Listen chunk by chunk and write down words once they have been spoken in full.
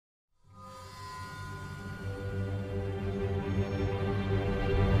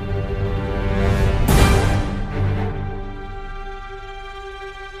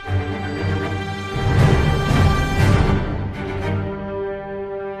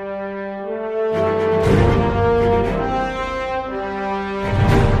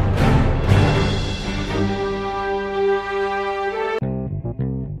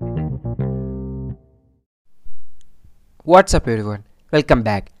What's up, everyone? Welcome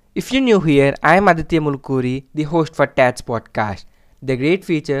back. If you're new here, I am Aditya Mulkuri, the host for TATS podcast, the great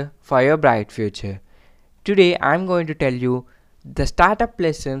future for your bright future. Today, I'm going to tell you the startup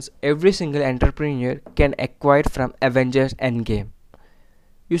lessons every single entrepreneur can acquire from Avengers Endgame.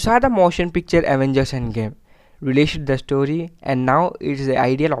 You saw the motion picture Avengers Endgame, released the story, and now it is the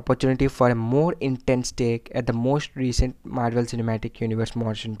ideal opportunity for a more intense take at the most recent Marvel Cinematic Universe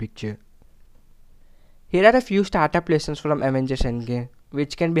motion picture. Here are a few startup lessons from Avengers Endgame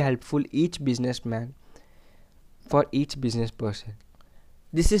which can be helpful each businessman for each business person.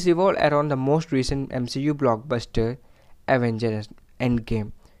 This is revolved around the most recent MCU blockbuster Avengers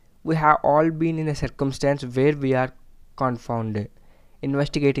Endgame. We have all been in a circumstance where we are confounded,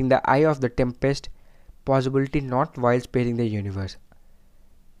 investigating the eye of the tempest possibility not while sparing the universe,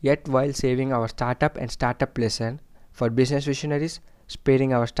 yet while saving our startup and startup lesson for business visionaries.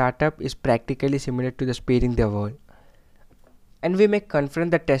 Sparing our startup is practically similar to the sparing the world, and we may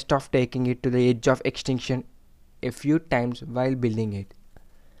confront the test of taking it to the edge of extinction a few times while building it.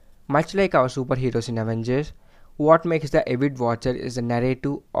 Much like our superheroes in Avengers, what makes the avid watcher is the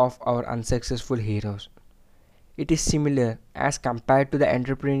narrative of our unsuccessful heroes. It is similar as compared to the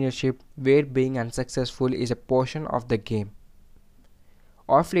entrepreneurship where being unsuccessful is a portion of the game.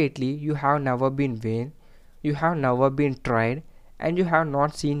 Of lately, you have never been vain, you have never been tried, and you have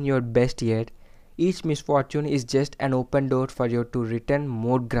not seen your best yet. Each misfortune is just an open door for you to return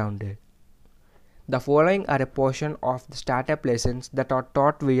more grounded. The following are a portion of the startup lessons that are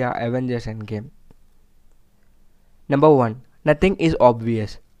taught via Avengers Endgame. Number 1. Nothing is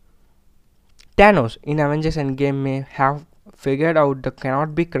obvious. Thanos in Avengers Endgame may have figured out the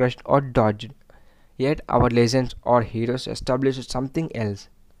cannot be crushed or dodged, yet our legends or heroes establish something else.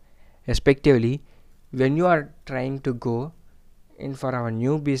 Respectively, when you are trying to go in for our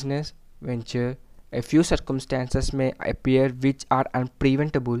new business venture, a few circumstances may appear which are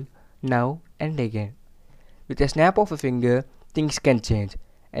unpreventable now and again. With a snap of a finger, things can change,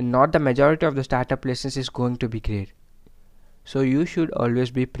 and not the majority of the startup lessons is going to be great. So you should always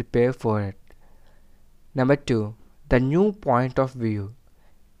be prepared for it. Number 2. The new point of view.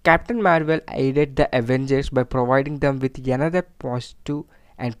 Captain Marvel aided the Avengers by providing them with another positive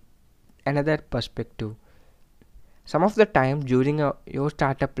and another perspective. Some of the time during your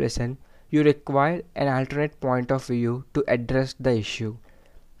startup lesson, you require an alternate point of view to address the issue.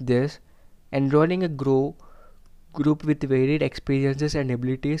 This, enrolling a group with varied experiences and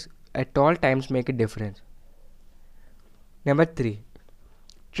abilities at all times make a difference. Number 3.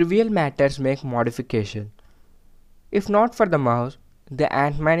 Trivial matters make modification. If not for the mouse, the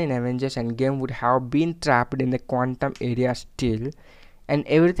Ant-Man in Avengers Endgame would have been trapped in the quantum area still, and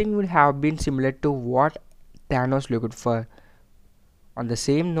everything would have been similar to what Thanos looked for. On the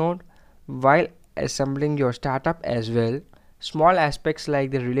same note, while assembling your startup as well, small aspects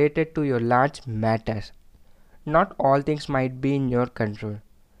like the related to your launch matters. Not all things might be in your control,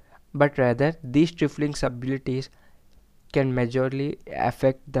 but rather these trifling abilities can majorly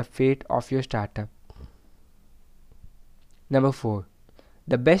affect the fate of your startup. Number 4.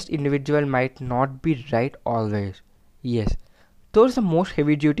 The best individual might not be right always. Yes, Thor is the most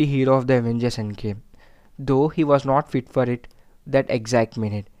heavy duty hero of the Avengers Endgame, though he was not fit for it that exact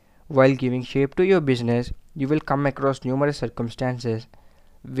minute. While giving shape to your business, you will come across numerous circumstances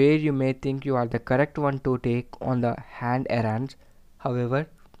where you may think you are the correct one to take on the hand errands. However,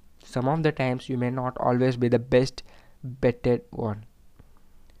 some of the times you may not always be the best betted one.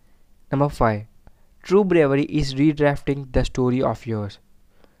 Number 5. True bravery is redrafting the story of yours.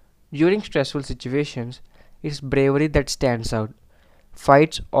 During stressful situations, it's bravery that stands out.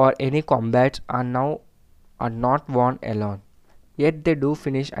 Fights or any combats are not won alone, yet they do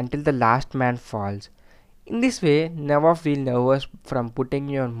finish until the last man falls. In this way, never feel nervous from putting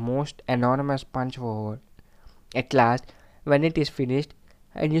your most enormous punch forward. At last, when it is finished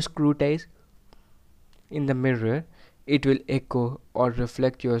and you scrutinize in the mirror, it will echo or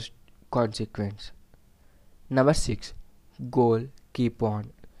reflect your consequence. Number 6. Goal keep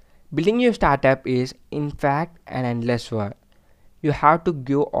on. Building your startup is, in fact, an endless war. You have to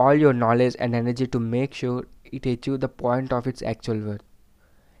give all your knowledge and energy to make sure it achieves the point of its actual worth.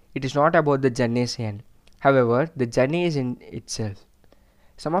 It is not about the journey's end. However, the journey is in itself.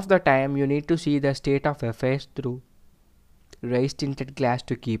 Some of the time you need to see the state of affairs through rose-tinted glass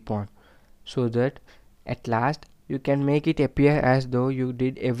to keep on, so that at last you can make it appear as though you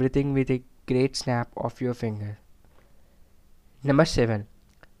did everything with a great snap of your finger. Number 7.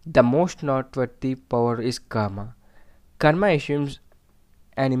 The most noteworthy power is karma. Karma assumes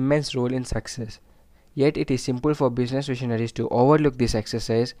an immense role in success, yet it is simple for business visionaries to overlook this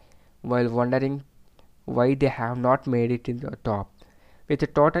exercise while wondering why they have not made it in the top. With a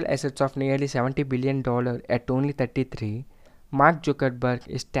total assets of nearly $70 billion at only 33, Mark Zuckerberg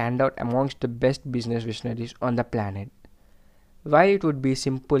is stand out amongst the best business visionaries on the planet. While it would be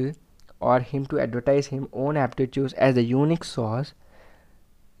simple or him to advertise his own aptitudes as the unique source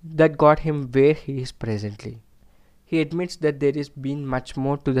that got him where he is presently. He admits that there is been much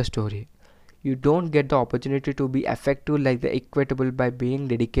more to the story. You don't get the opportunity to be effective like the equitable by being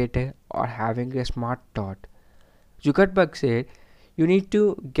dedicated or having a smart thought. Zuckerberg said, you need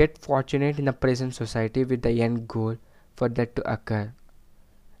to get fortunate in the present society with the end goal for that to occur.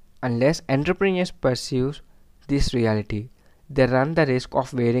 Unless entrepreneurs pursue this reality, they run the risk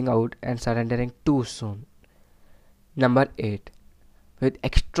of wearing out and surrendering too soon. Number 8. With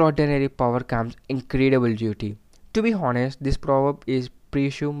extraordinary power comes incredible duty. To be honest, this proverb is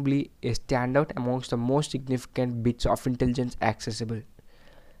presumably a standout amongst the most significant bits of intelligence accessible.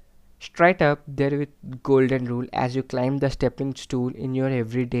 Straight up there with golden rule as you climb the stepping stool in your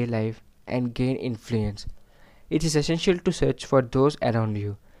everyday life and gain influence. It is essential to search for those around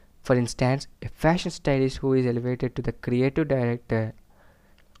you. For instance, a fashion stylist who is elevated to the creative director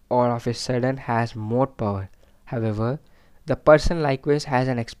all of a sudden has more power. However, the person likewise has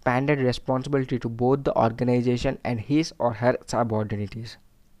an expanded responsibility to both the organization and his or her subordinates.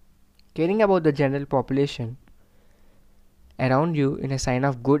 Caring about the general population around you in a sign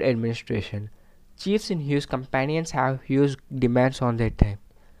of good administration. Chiefs in whose companions have huge demands on their time.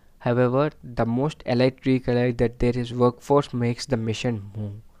 However, the most elite realize that there is workforce makes the mission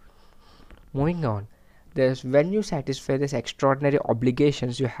move. Moving on, there's when you satisfy these extraordinary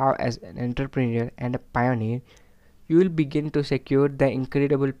obligations you have as an entrepreneur and a pioneer, you will begin to secure the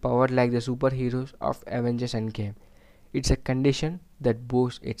incredible power like the superheroes of Avengers Endgame. It's a condition that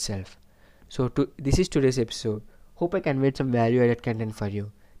boosts itself. This is today's episode. Hope I conveyed some value added content for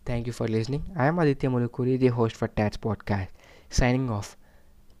you. Thank you for listening. I am Aditya Mulukuri, the host for Tats Podcast. Signing off.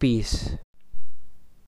 Peace.